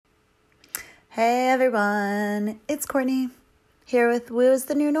Hey everyone, it's Courtney here with Woo is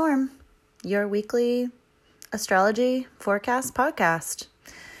the New Norm, your weekly astrology forecast podcast.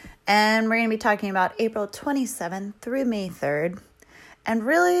 And we're going to be talking about April 27th through May 3rd. And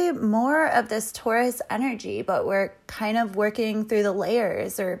really more of this Taurus energy, but we're kind of working through the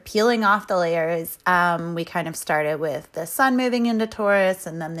layers or peeling off the layers. We kind of started with the sun moving into Taurus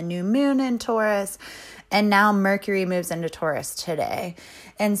and then the new moon in Taurus. And now Mercury moves into Taurus today.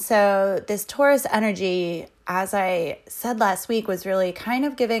 And so this Taurus energy, as I said last week, was really kind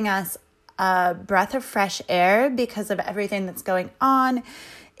of giving us a breath of fresh air because of everything that's going on.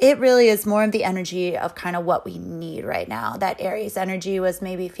 It really is more of the energy of kind of what we need right now. That Aries energy was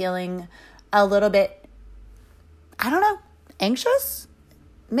maybe feeling a little bit, anxious,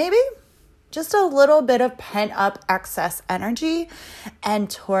 maybe? Just a little bit of pent up excess energy. And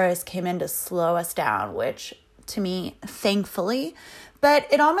Taurus came in to slow us down, which to me, thankfully, but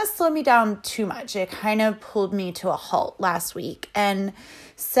it almost slowed me down too much. It kind of pulled me to a halt last week. And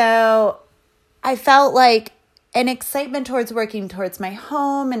so I felt like an excitement towards working towards my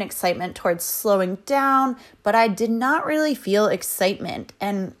home, an excitement towards slowing down, but I did not really feel excitement.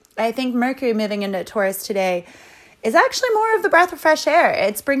 And I think Mercury moving into Taurus today is actually more of the breath of fresh air.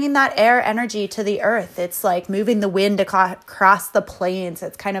 It's bringing that air energy to the earth. It's like moving the wind across the plains.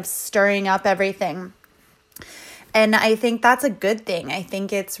 It's kind of stirring up everything. And I think that's a good thing. I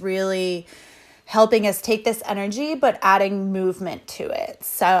think it's really helping us take this energy, but adding movement to it.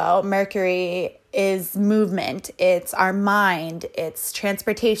 So Mercury is movement. It's our mind. It's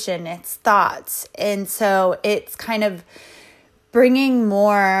transportation. It's thoughts. And so it's kind of bringing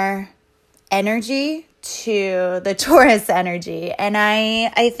more energy to the Taurus energy. And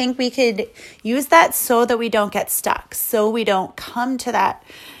I think we could use that so that we don't get stuck, so we don't come to that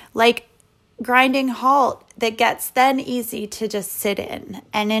like grinding halt that gets then easy to just sit in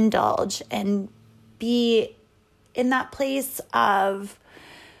and indulge and be in that place of,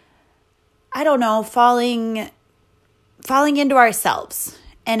 falling into ourselves.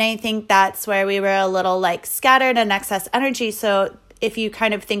 And I think that's where we were a little like scattered and excess energy. So if you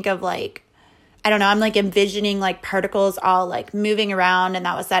kind of think of like, I'm like envisioning like particles all like moving around, and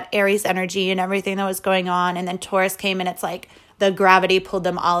that was that Aries energy and everything that was going on. And then Taurus came and it's like the gravity pulled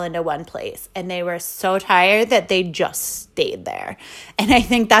them all into one place, and they were so tired that they just stayed there. And I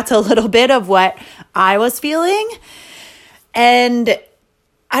think that's a little bit of what I was feeling. And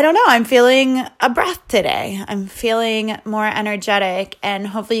I'm feeling a breath today. I'm feeling more energetic, and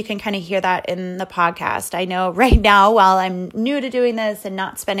hopefully you can kind of hear that in the podcast. I know right now, while I'm new to doing this and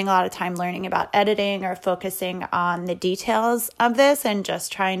not spending a lot of time learning about editing or focusing on the details of this and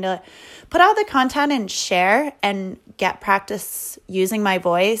just trying to put out the content and share and get practice using my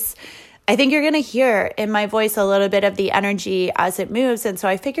voice, I think you're going to hear in my voice a little bit of the energy as it moves. And so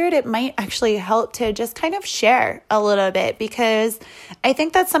I figured it might actually help to just kind of share a little bit, because I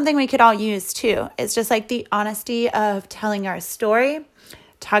think that's something we could all use too. It's just like the honesty of telling our story,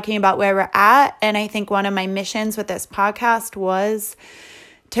 talking about where we're at. And I think one of my missions with this podcast was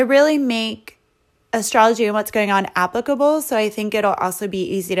to really make astrology and what's going on applicable. So I think it'll also be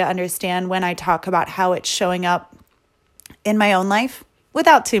easy to understand when I talk about how it's showing up in my own life,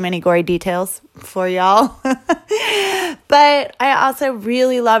 without too many gory details for y'all. But I also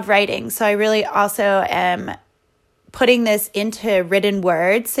really love writing. So I really also am putting this into written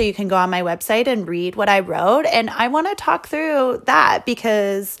words, so you can go on my website and read what I wrote. And I want to talk through that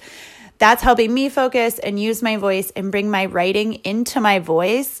because that's helping me focus and use my voice and bring my writing into my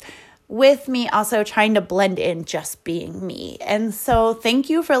voice, with me also trying to blend in just being me. And so thank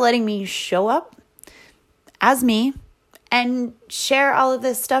you for letting me show up as me and share all of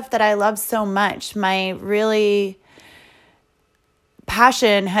this stuff that I love so much. My really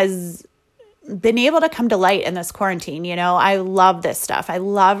passion has been able to come to light in this quarantine. I love this stuff. I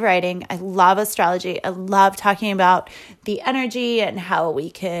love writing. I love astrology. I love talking about the energy and how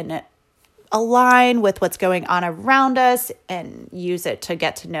we can align with what's going on around us and use it to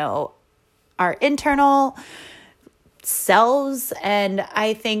get to know our internal selves. And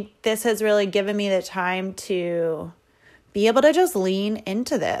I think this has really given me the time to be able to just lean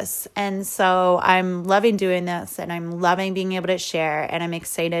into this. And so I'm loving doing this, and I'm loving being able to share, and I'm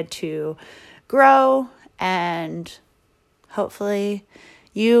excited to grow, and hopefully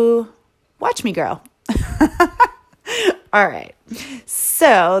you watch me grow. All right.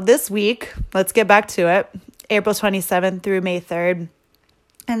 So this week, let's get back to it. April 27th through May 3rd.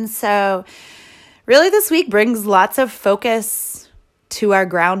 And so really this week brings lots of focus to our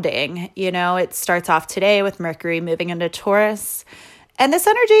grounding. It starts off today with Mercury moving into Taurus. And this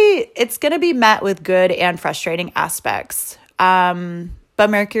energy, it's going to be met with good and frustrating aspects. But But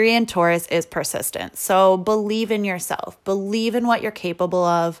Mercury in Taurus is persistent. So believe in yourself. Believe in what you're capable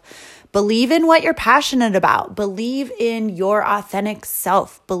of. Believe in what you're passionate about. Believe in your authentic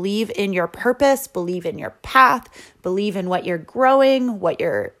self. Believe in your purpose. Believe in your path. Believe in what you're growing, what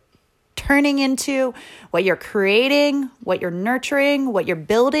you're turning into, what you're creating, what you're nurturing, what you're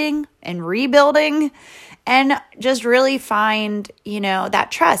building and rebuilding. And just really find, that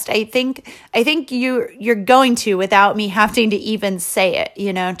trust. I think you're going to, without me having to even say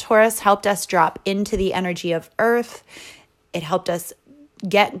it. Taurus helped us drop into the energy of Earth. It helped us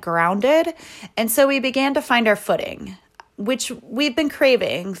get grounded. And so we began to find our footing, which we've been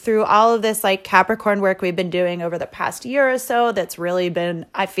craving through all of this like Capricorn work we've been doing over the past year or so. That's really been,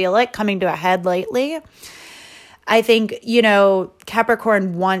 I feel like, coming to a head lately. I think,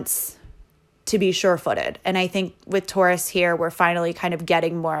 Capricorn wants to be sure-footed. And I think with Taurus here, we're finally kind of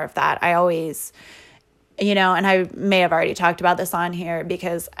getting more of that. I always, and I may have already talked about this on here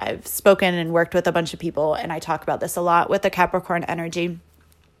because I've spoken and worked with a bunch of people, and I talk about this a lot with the Capricorn energy,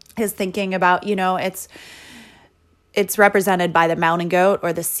 is thinking about, it's represented by the mountain goat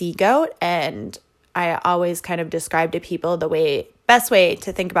or the sea goat. And I always kind of describe to people best way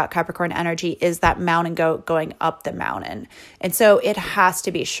to think about Capricorn energy is that mountain goat going up the mountain. And so it has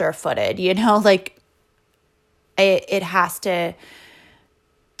to be sure-footed, like it has to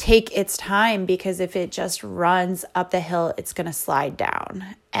take its time, because if it just runs up the hill, it's going to slide down.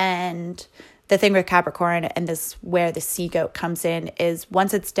 And the thing with Capricorn, and this where the sea goat comes in, is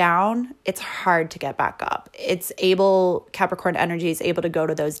once it's down, it's hard to get back up. Capricorn energy is able to go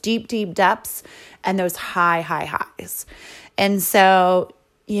to those deep, deep depths and those high, high highs. And so,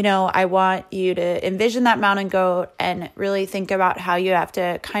 I want you to envision that mountain goat and really think about how you have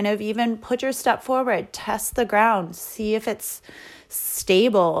to kind of even put your step forward, test the ground, see if it's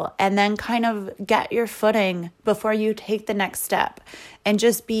stable, and then kind of get your footing before you take the next step, and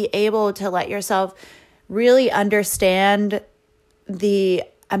just be able to let yourself really understand the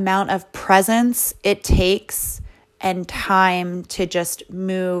amount of presence it takes and time to just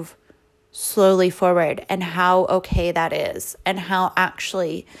move slowly forward, and how okay that is, and how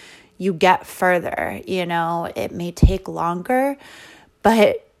actually you get further. It may take longer,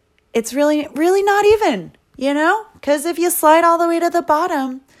 but it's really, really not even, because if you slide all the way to the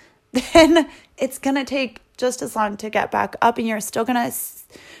bottom, then it's going to take just as long to get back up, and you're still going to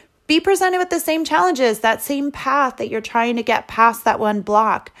be presented with the same challenges, that same path that you're trying to get past that one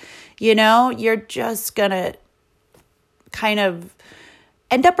block. You're just going to kind of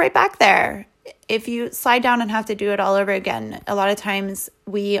end up right back there. If you slide down and have to do it all over again, a lot of times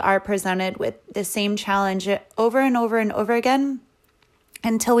we are presented with the same challenge over and over and over again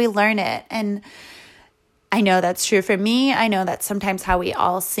until we learn it. And I know that's true for me. I know that's sometimes how we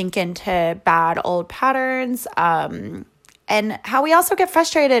all sink into bad old patterns, and how we also get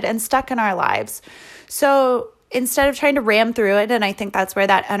frustrated and stuck in our lives. So instead of trying to ram through it, and I think that's where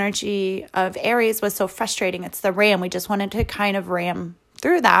that energy of Aries was so frustrating. It's the ram. We just wanted to kind of ram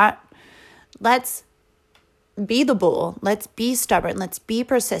through that. Let's be the bull. Let's be stubborn. Let's be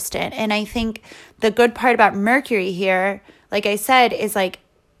persistent. And I think the good part about Mercury here, like I said, is like,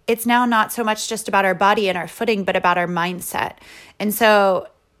 it's now not so much just about our body and our footing, but about our mindset. And so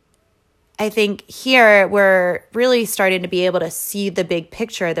I think here we're really starting to be able to see the big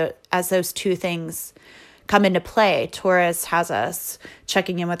picture as those two things come into play. Taurus has us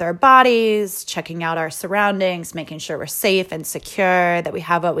checking in with our bodies, checking out our surroundings, making sure we're safe and secure, that we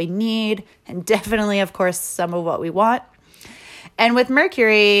have what we need, and definitely, of course, some of what we want. And with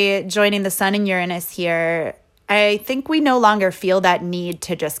Mercury joining the Sun and Uranus here, I think we no longer feel that need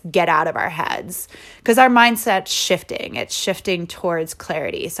to just get out of our heads, because our mindset's shifting. It's shifting towards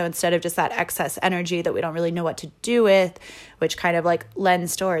clarity. So instead of just that excess energy that we don't really know what to do with, which kind of like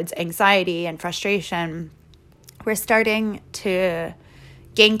lends towards anxiety and frustration, we're starting to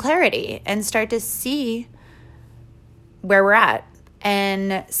gain clarity and start to see where we're at.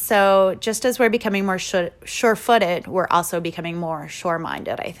 And so just as we're becoming more sure-footed, we're also becoming more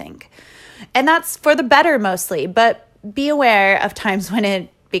sure-minded, I think. And that's for the better mostly, but be aware of times when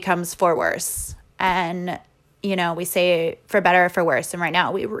it becomes for worse. And, we say for better or for worse. And right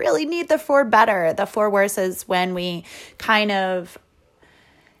now we really need the for better. The for worse is when we kind of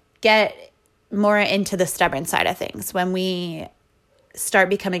get more into the stubborn side of things, when we start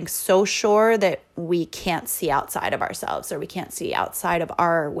becoming so sure that we can't see outside of ourselves, or we can't see outside of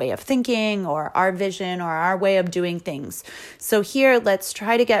our way of thinking or our vision or our way of doing things. So here, let's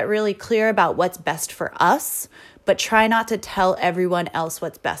try to get really clear about what's best for us, but try not to tell everyone else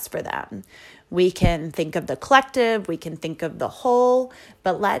what's best for them. We can think of the collective, we can think of the whole,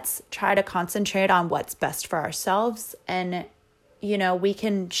 but let's try to concentrate on what's best for ourselves and we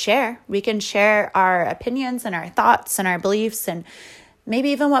can share our opinions and our thoughts and our beliefs and maybe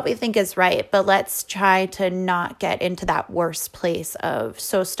even what we think is right, but let's try to not get into that worst place of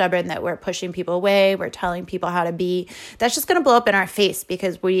so stubborn that we're pushing people away, we're telling people how to be. That's just going to blow up in our face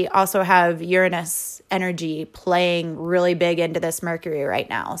because we also have Uranus energy playing really big into this Mercury right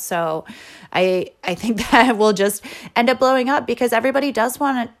now. So I think that will just end up blowing up because everybody does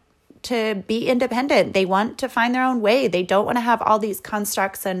want to be independent. They want to find their own way. They don't want to have all these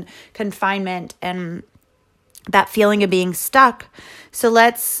constructs and confinement and that feeling of being stuck. So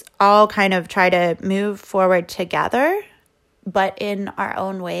let's all kind of try to move forward together, but in our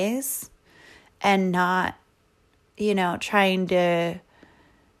own ways and not, trying to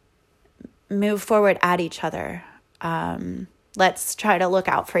move forward at each other. Let's try to look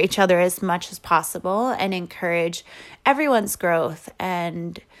out for each other as much as possible and encourage everyone's growth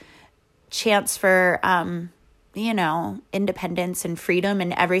and chance for, independence and freedom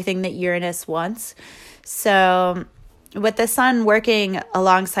and everything that Uranus wants. So with the sun working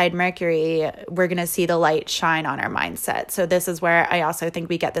alongside Mercury, we're going to see the light shine on our mindset. So this is where I also think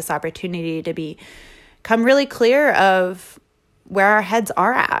we get this opportunity to become really clear of where our heads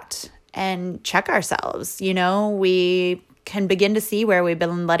are at and check ourselves. We can begin to see where we've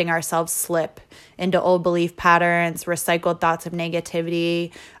been letting ourselves slip into old belief patterns, recycled thoughts of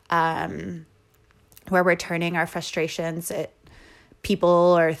negativity, where we're turning our frustrations at people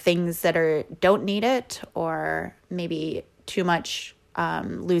or things that don't need it, or maybe too much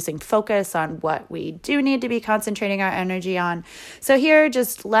losing focus on what we do need to be concentrating our energy on. So here,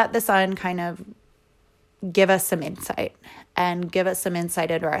 just let the sun kind of give us some insight and give us some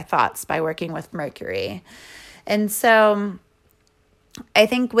insight into our thoughts by working with Mercury. And so I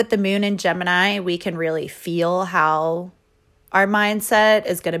think with the moon in Gemini, we can really feel how our mindset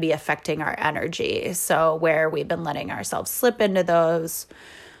is going to be affecting our energy. So where we've been letting ourselves slip into those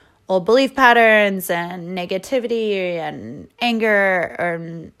old belief patterns and negativity and anger,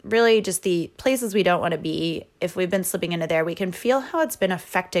 or really just the places we don't want to be, if we've been slipping into there, we can feel how it's been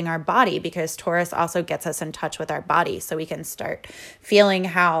affecting our body, because Taurus also gets us in touch with our body. So we can start feeling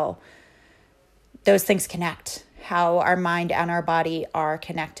how those things connect, how our mind and our body are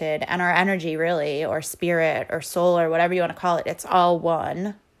connected, and our energy really, or spirit or soul or whatever you want to call it, it's all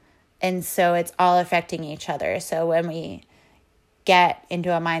one. And so it's all affecting each other. So when we get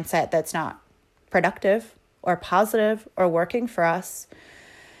into a mindset that's not productive or positive or working for us,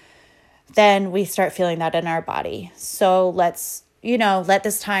 then we start feeling that in our body. So let's, let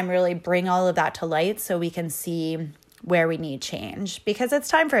this time really bring all of that to light so we can see where we need change, because it's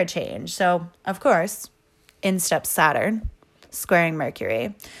time for a change. So of course, in steps Saturn, squaring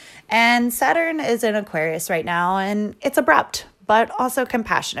Mercury. And Saturn is in Aquarius right now, and it's abrupt, but also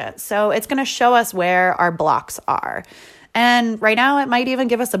compassionate. So it's going to show us where our blocks are. And right now, it might even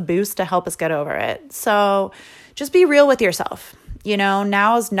give us a boost to help us get over it. So just be real with yourself.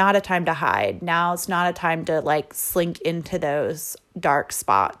 Now is not a time to hide. Now is not a time to slink into those dark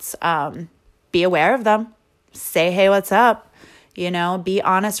spots. Be aware of them. Say, hey, what's up? Be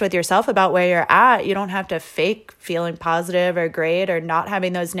honest with yourself about where you're at. You don't have to fake feeling positive or great or not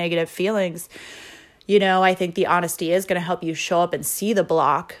having those negative feelings. I think the honesty is going to help you show up and see the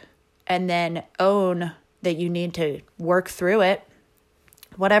block and then own that you need to work through it,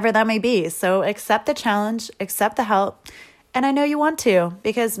 whatever that may be. So accept the challenge, accept the help. And I know you want to,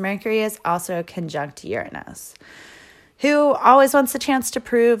 because Mercury is also conjunct Uranus, who always wants the chance to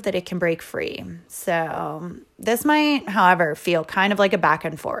prove that it can break free. So this might, however, feel kind of like a back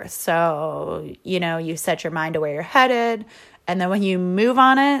and forth. So, you set your mind to where you're headed, and then when you move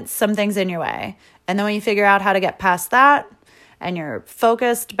on it, something's in your way. And then when you figure out how to get past that, and you're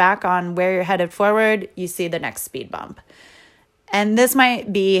focused back on where you're headed forward, you see the next speed bump. And this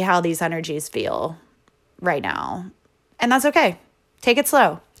might be how these energies feel right now. And that's okay. Take it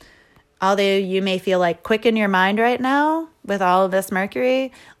slow. Although you may feel quick in your mind right now with all of this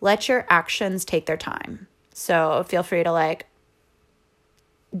Mercury, let your actions take their time. So feel free to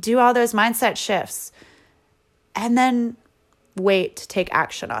do all those mindset shifts and then wait to take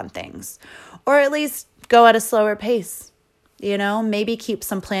action on things, or at least go at a slower pace. Maybe keep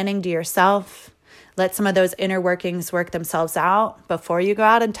some planning to yourself. Let some of those inner workings work themselves out before you go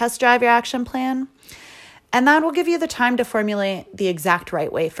out and test drive your action plan. And that will give you the time to formulate the exact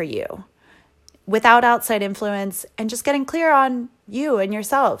right way for you, without outside influence, and just getting clear on you and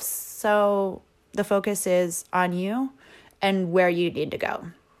yourself. So the focus is on you and where you need to go.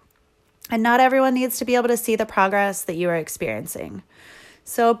 And not everyone needs to be able to see the progress that you are experiencing.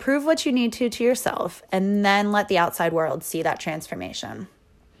 So prove what you need to yourself, and then let the outside world see that transformation.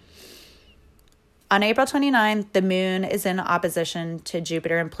 On April 29th, the moon is in opposition to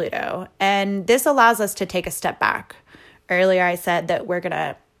Jupiter and Pluto, and this allows us to take a step back. Earlier, I said that we're going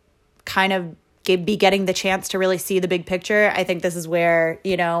to kind of be getting the chance to really see the big picture. I think this is where,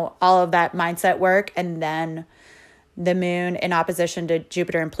 all of that mindset work, and then the moon in opposition to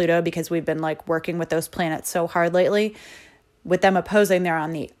Jupiter and Pluto, because we've been like working with those planets so hard lately. With them opposing, they're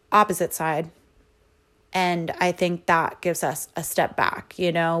on the opposite side. And I think that gives us a step back,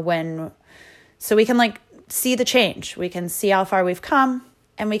 so we can like see the change. We can see how far we've come,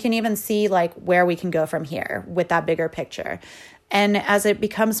 and we can even see like where we can go from here with that bigger picture. And as it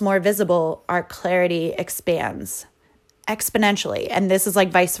becomes more visible, our clarity expands exponentially. And this is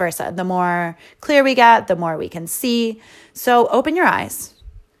like vice versa. The more clear we get, the more we can see. So open your eyes.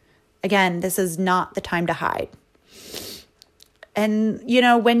 Again, this is not the time to hide. And,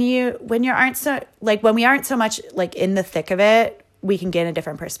 when we aren't so much like in the thick of it, we can gain a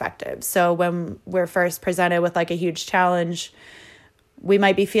different perspective. So when we're first presented with like a huge challenge, we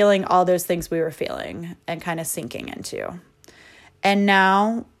might be feeling all those things we were feeling and kind of sinking into. And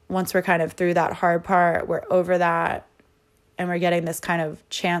now, once we're kind of through that hard part, we're over that, and we're getting this kind of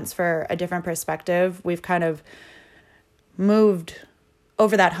chance for a different perspective. We've kind of moved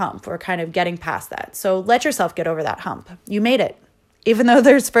over that hump. We're kind of getting past that. So let yourself get over that hump. You made it. Even though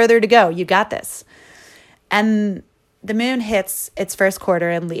there's further to go, you got this. And the moon hits its first quarter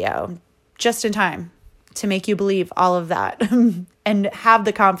in Leo just in time to make you believe all of that and have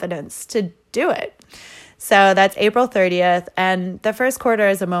the confidence to do it. So that's April 30th. And the first quarter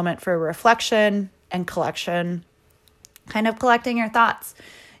is a moment for reflection and collection, kind of collecting your thoughts.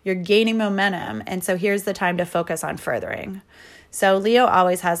 You're gaining momentum. And so here's the time to focus on furthering. So Leo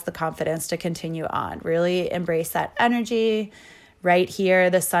always has the confidence to continue on, really embrace that energy. Right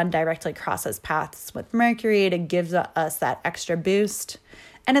here, the sun directly crosses paths with Mercury to give us that extra boost.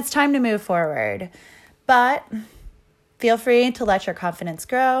 And it's time to move forward. But feel free to let your confidence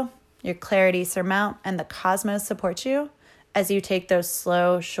grow, your clarity surmount, and the cosmos support you as you take those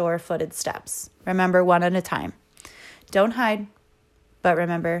slow, sure-footed steps. Remember, one at a time. Don't hide, but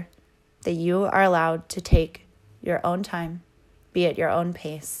remember that you are allowed to take your own time, be at your own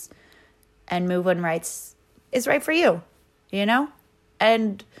pace, and move when is right for you.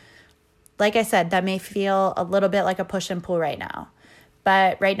 And like I said, that may feel a little bit like a push and pull right now.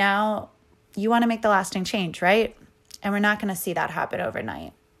 But right now, you want to make the lasting change, right? And we're not going to see that happen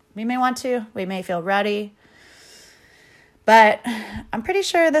overnight. We may want to. We may feel ready. But I'm pretty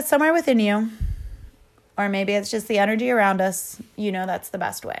sure that somewhere within you, or maybe it's just the energy around us, that's the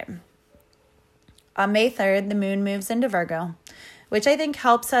best way. On May 3rd, the moon moves into Virgo, which I think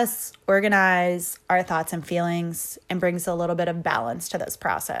helps us organize our thoughts and feelings and brings a little bit of balance to this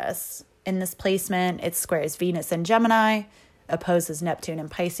process. In this placement, it squares Venus in Gemini, opposes Neptune in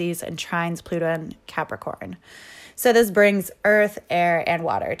Pisces, and trines Pluto in Capricorn. So this brings earth, air, and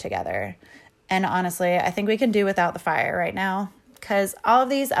water together. And honestly, I think we can do without the fire right now, because all of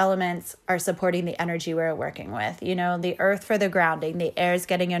these elements are supporting the energy we're working with. The earth for the grounding, the air is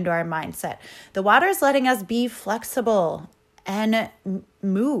getting into our mindset. The water is letting us be flexible and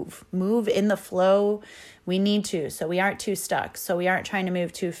move in the flow we need to, so we aren't too stuck, so we aren't trying to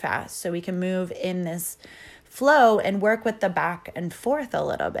move too fast, so we can move in this flow and work with the back and forth a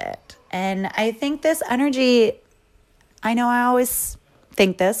little bit. And I think this energy, I know I always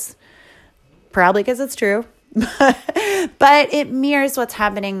think this, probably because it's true, but it mirrors what's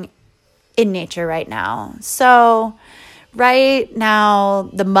happening in nature right now. So right now,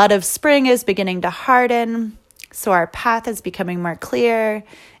 the mud of spring is beginning to harden. So our path is becoming more clear.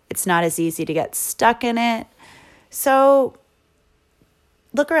 It's not as easy to get stuck in it. So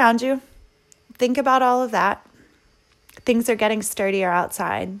look around you. Think about all of that. Things are getting sturdier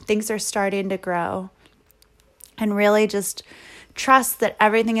outside. Things are starting to grow. And really just trust that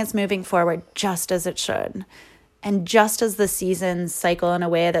everything is moving forward just as it should. And just as the seasons cycle in a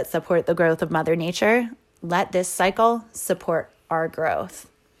way that support the growth of Mother Nature, let this cycle support our growth.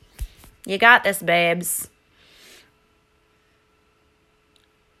 You got this, babes.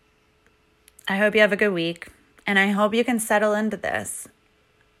 I hope you have a good week, and I hope you can settle into this.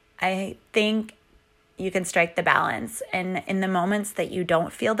 I think you can strike the balance, and in the moments that you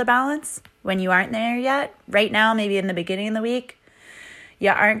don't feel the balance, when you aren't there yet, right now, maybe in the beginning of the week, you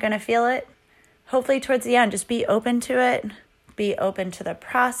aren't going to feel it. Hopefully towards the end, just be open to it, be open to the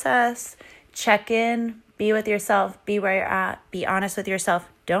process, check in, be with yourself, be where you're at, be honest with yourself,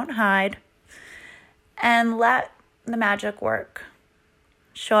 don't hide, and let the magic work.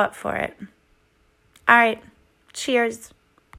 Show up for it. All right, cheers.